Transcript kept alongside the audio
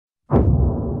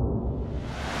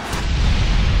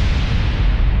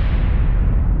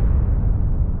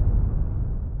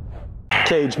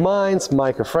Cage Minds,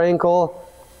 Micah Frankel,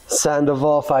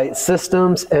 Sandoval Fight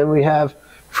Systems, and we have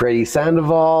Freddy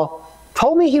Sandoval.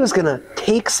 Told me he was going to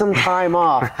take some time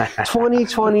off.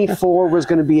 2024 was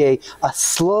going to be a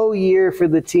slow year for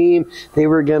the team. They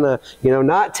were going to,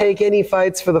 not take any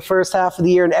fights for the first half of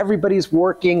the year, and everybody's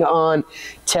working on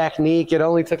technique. It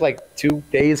only took like 2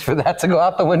 days for that to go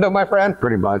out the window, my friend.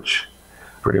 Pretty much.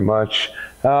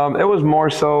 It was more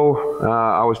so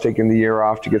I was taking the year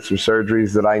off to get some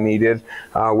surgeries that I needed,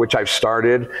 which I've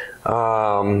started.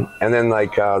 And then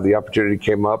the opportunity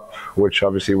came up, which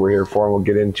obviously we're here for and we'll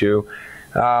get into.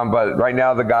 But right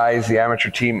now the amateur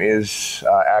team is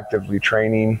actively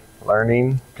training,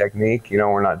 learning technique.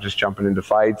 We're not just jumping into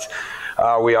fights.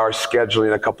 We are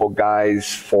scheduling a couple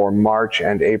guys for March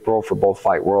and April for both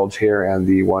Fight Worlds here and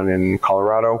the one in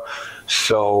Colorado.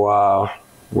 So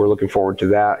we're looking forward to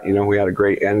that. We had a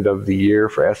great end of the year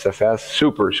for SFS,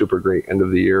 super great end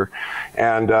of the year.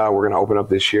 And we're going to open up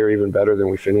this year even better than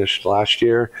we finished last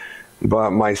year.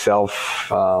 But myself,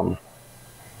 how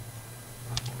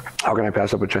can I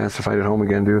pass up a chance to fight at home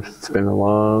again, dude? It's been a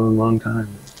long time.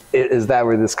 Is that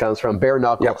where this comes from? Bare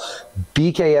Knuckle. Yep.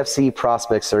 BKFC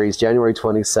Prospect Series, January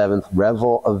 27th,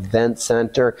 Revel Event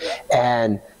Center.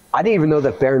 And I didn't even know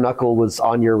that Bare Knuckle was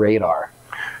on your radar.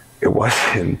 It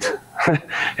wasn't.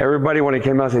 Everybody, when it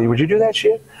came out, said, would you do that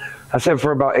shit? I said,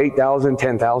 for about 8,000,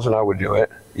 10,000, I would do it.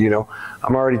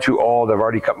 I'm already too old. I've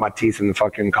already cut my teeth in the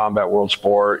fucking combat world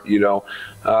sport,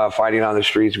 fighting on the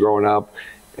streets growing up.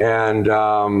 And,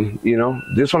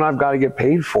 this one I've got to get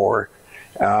paid for.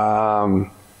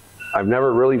 I've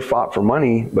never really fought for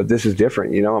money, but this is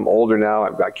different. I'm older now.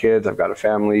 I've got kids. I've got a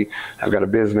family. I've got a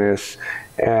business.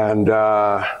 And,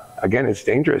 again, it's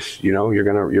dangerous.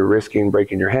 You're risking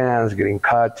breaking your hands, getting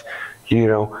cut,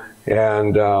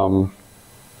 and,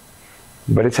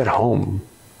 but it's at home,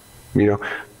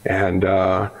 and,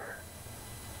 yeah,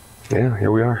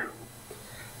 here we are.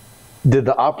 Did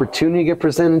the opportunity get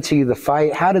presented to you, the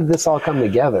fight? How did this all come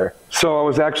together? So I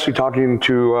was actually talking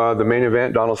to the main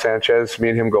event, Donald Sanchez. Me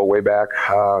and him go way back.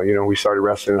 We started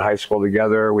wrestling in high school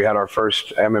together. We had our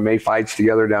first MMA fights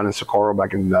together down in Socorro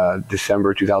back in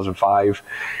December 2005.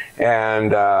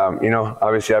 And,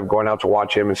 obviously I'm going out to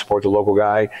watch him and support the local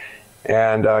guy.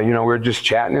 And, we were just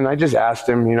chatting, and I just asked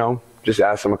him,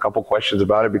 a couple questions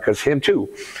about it, because him too,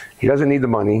 he doesn't need the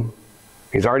money.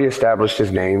 He's already established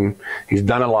his name. He's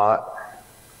done a lot.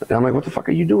 And I'm like, what the fuck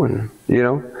are you doing?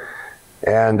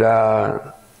 And,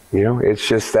 it's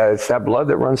just that it's that blood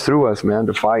that runs through us, man,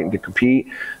 to fight and to compete.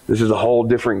 This is a whole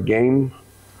different game.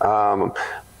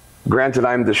 Granted,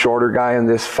 I'm the shorter guy in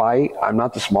this fight. I'm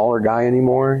not the smaller guy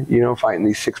anymore, fighting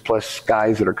these 6+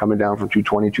 guys that are coming down from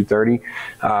 220, 230.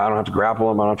 I don't have to grapple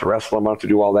them. I don't have to wrestle them. I don't have to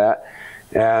do all that.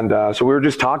 And so we were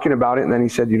just talking about it. And then he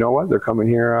said, you know what? They're coming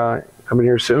here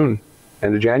soon,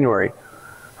 end of January.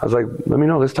 I was like, let me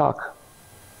know. Let's talk.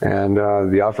 And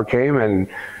the offer came, and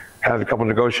had a couple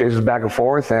negotiations back and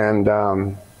forth, and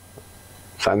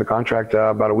signed the contract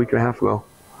about a week and a half ago.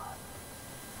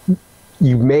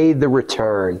 You made the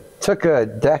return. Took a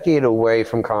decade away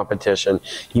from competition.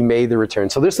 You made the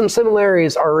return. So there's some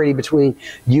similarities already between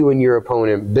you and your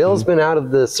opponent. Bill's been out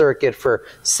of the circuit for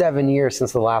 7 years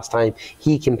since the last time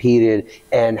he competed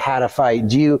and had a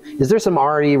fight. Is there some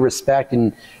already respect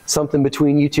and something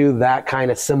between you two, that kind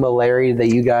of similarity, that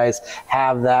you guys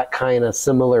have that kind of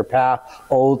similar path?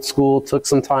 Old school, took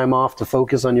some time off to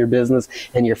focus on your business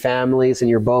and your families, and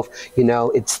you're both,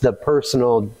 it's the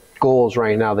personal goals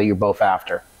right now that you're both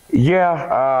after.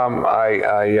 Yeah,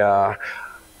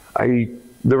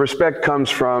 the respect comes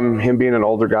from him being an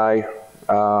older guy,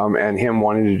 and him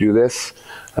wanting to do this.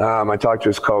 I talked to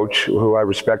his coach, who I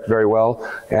respect very well,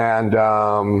 and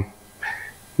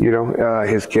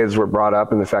his kids were brought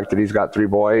up in the fact that he's got 3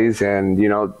 boys, and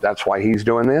that's why he's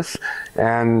doing this,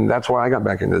 and that's why I got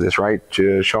back into this, right,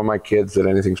 to show my kids that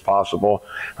anything's possible.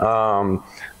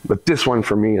 But this one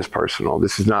for me is personal.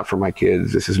 This is not for my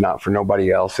kids. This is not for nobody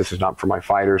else. This is not for my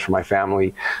fighters, for my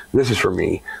family. This is for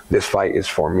me. This fight is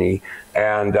for me.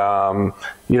 And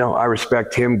I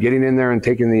respect him getting in there and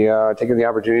taking the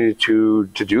opportunity to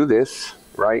do this,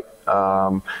 right?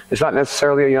 It's not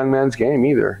necessarily a young man's game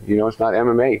either. It's not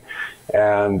MMA.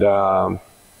 And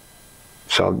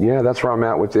so, yeah, that's where I'm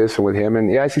at with this and with him.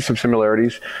 And, yeah, I see some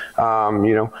similarities.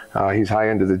 He's high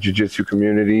into the jiu-jitsu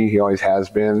community. He always has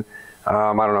been. I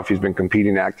don't know if he's been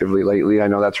competing actively lately. I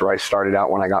know that's where I started out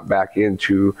when I got back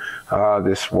into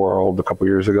this world a couple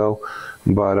years ago.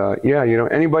 But, yeah,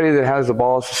 anybody that has the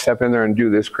balls to step in there and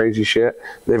do this crazy shit,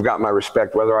 they've got my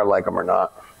respect, whether I like them or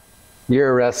not. You're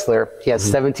a wrestler. He has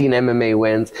 17 MMA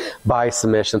wins by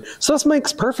submission. So this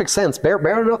makes perfect sense. Bare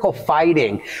knuckle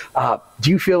fighting.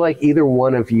 Do you feel like either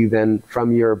one of you then,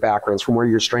 from your backgrounds, from where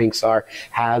your strengths are,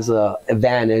 has an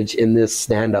advantage in this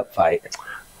stand-up fight?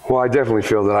 Well, I definitely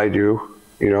feel that I do.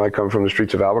 You know, I come from the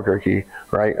streets of Albuquerque,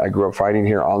 right? I grew up fighting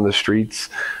here on the streets.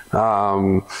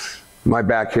 My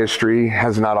back history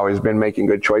has not always been making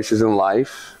good choices in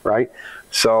life, right?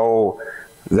 So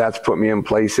that's put me in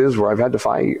places where I've had to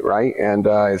fight, right? And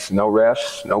it's no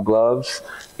refs, no gloves,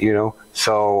 you know.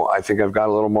 So I think I've got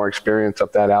a little more experience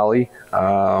up that alley.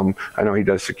 I know he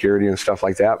does security and stuff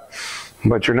like that,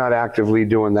 but you're not actively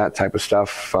doing that type of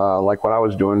stuff like what I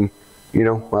was doing, you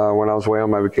know, when I was away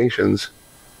on my vacations.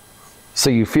 So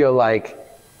you feel like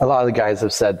a lot of the guys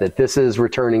have said that this is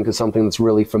returning to something that's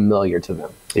really familiar to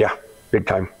them. Yeah, big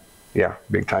time. Yeah,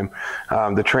 big time.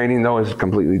 The training, though, is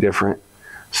completely different.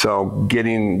 So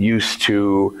getting used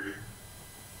to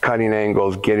cutting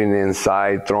angles, getting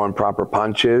inside, throwing proper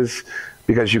punches,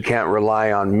 because you can't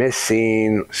rely on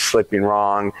missing, slipping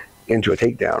wrong into a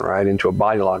takedown, right? Into a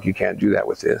body lock. You can't do that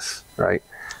with this, right?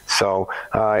 So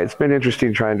it's been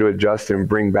interesting trying to adjust and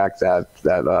bring back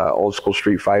that old school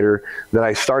street fighter that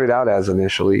I started out as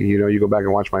initially. You know, you go back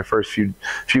and watch my first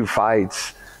few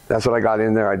fights. That's what I got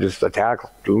in there. I just attack,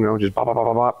 you know, just pop, pop, pop,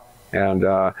 pop, pop. And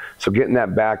so getting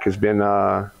that back has been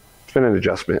it's been an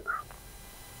adjustment.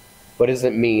 What does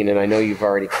it mean? And I know you've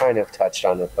already kind of touched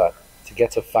on it, but to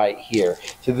get to fight here,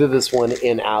 to do this one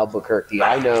in Albuquerque,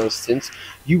 I know since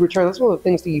you returned, that's one of the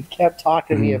things that you've kept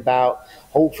talking to me about.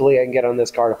 Hopefully I can get on this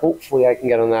card. Hopefully I can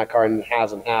get on that card, and it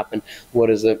hasn't happened. What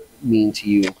does it mean to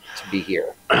you to be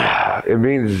here? It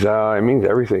means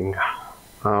everything.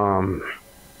 I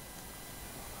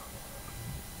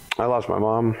lost my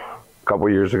mom a couple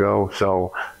years ago,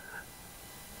 so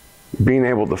being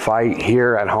able to fight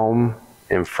here at home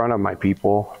in front of my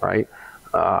people, right?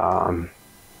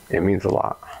 It means a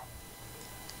lot.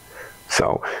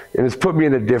 So, and it's put me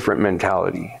in a different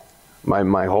mentality.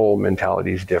 My whole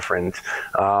mentality is different.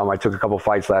 I took a couple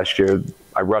fights last year.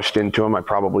 I rushed into them. I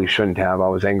probably shouldn't have. I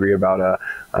was angry about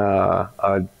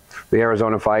the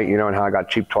Arizona fight, you know, and how I got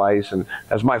cheap twice, and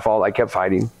that's my fault. I kept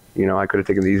fighting. You know, I could have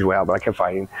taken the easy way out, but I kept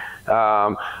fighting.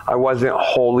 I wasn't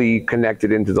wholly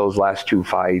connected into those last two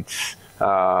fights.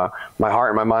 My heart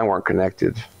and my mind weren't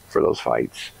connected for those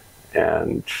fights.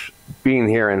 And being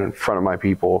here in front of my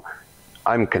people,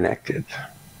 I'm connected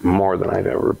more than I've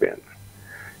ever been.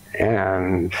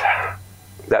 And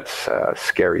that's a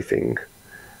scary thing,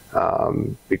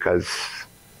 because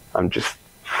I'm just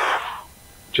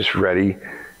ready.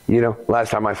 You know,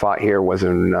 last time I fought here was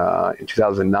in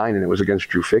 2009, and it was against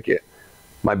Drew Fickett.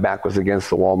 My back was against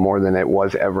the wall more than it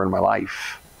was ever in my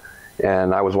life.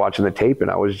 And I was watching the tape, and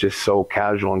I was just so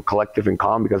casual and collective and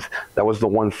calm, because that was the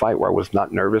one fight where I was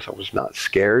not nervous. I was not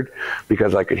scared,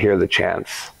 because I could hear the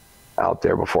chants out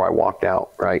there before I walked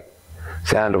out, right?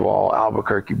 Sandoval,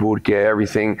 Albuquerque, Burke,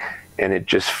 everything. And it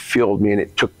just filled me, and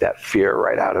it took that fear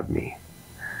right out of me.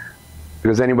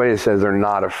 Because anybody that says they're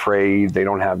not afraid, they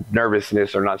don't have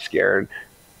nervousness, they're not scared,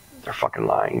 they're fucking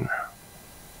lying.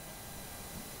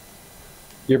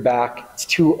 You're back. It's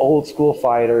two old school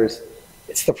fighters.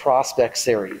 It's the Prospect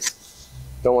Series.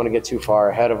 Don't want to get too far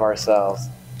ahead of ourselves.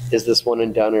 Is this one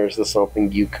and done, or is this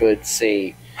something you could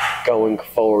see going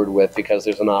forward with, because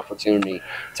there's an opportunity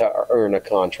to earn a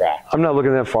contract? I'm not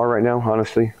looking that far right now,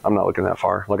 honestly. I'm not looking that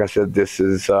far. Like I said, this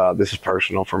is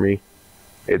personal for me.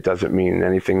 It doesn't mean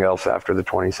anything else after the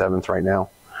 27th right now.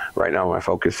 Right now, my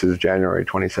focus is January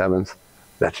 27th.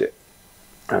 That's it.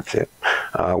 That's it.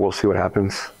 We'll see what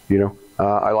happens, you know.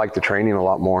 I like the training a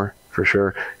lot more, for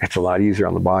sure. It's a lot easier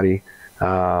on the body.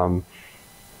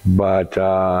 But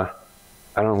I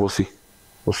don't know. We'll see.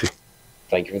 We'll see.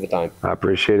 Thank you for the time. I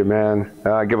appreciate it, man.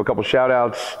 Give a couple shout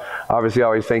outs. Obviously,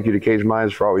 always thank you to Cage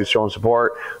Minds for always showing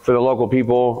support. For the local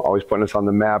people, always putting us on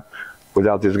the map.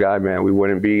 Without this guy, man, we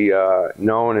wouldn't be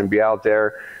known and be out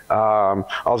there.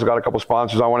 Also got a couple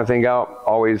sponsors I want to thank out.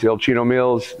 Always El Chino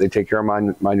Meals. They take care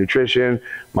of my nutrition,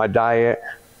 my diet.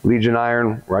 Legion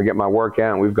Iron, where I get my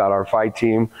workout, and we've got our fight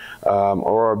team.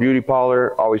 Aurora Beauty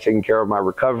Parlor, always taking care of my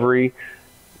recovery.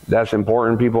 That's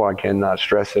important, people. I cannot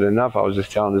stress it enough. I was just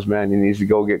telling this man he needs to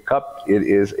go get cupped. It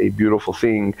is a beautiful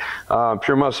thing.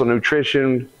 Pure Muscle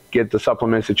Nutrition, get the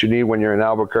supplements that you need when you're in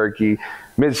Albuquerque.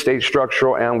 Mid-State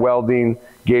Structural and Welding,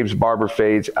 Gabe's Barber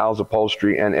Fades, Al's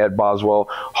Upholstery, and Ed Boswell,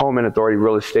 Home and Authority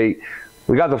Real Estate.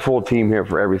 We got the full team here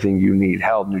for everything you need.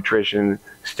 Health, nutrition,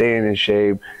 staying in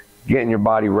shape, getting your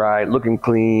body right, looking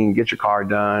clean, get your car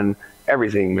done,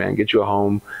 everything, man, get you a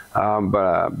home.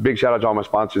 But big shout out to all my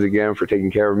sponsors again for taking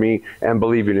care of me and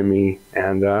believing in me.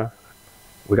 And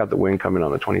we got the win coming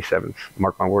on the 27th.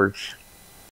 Mark my words.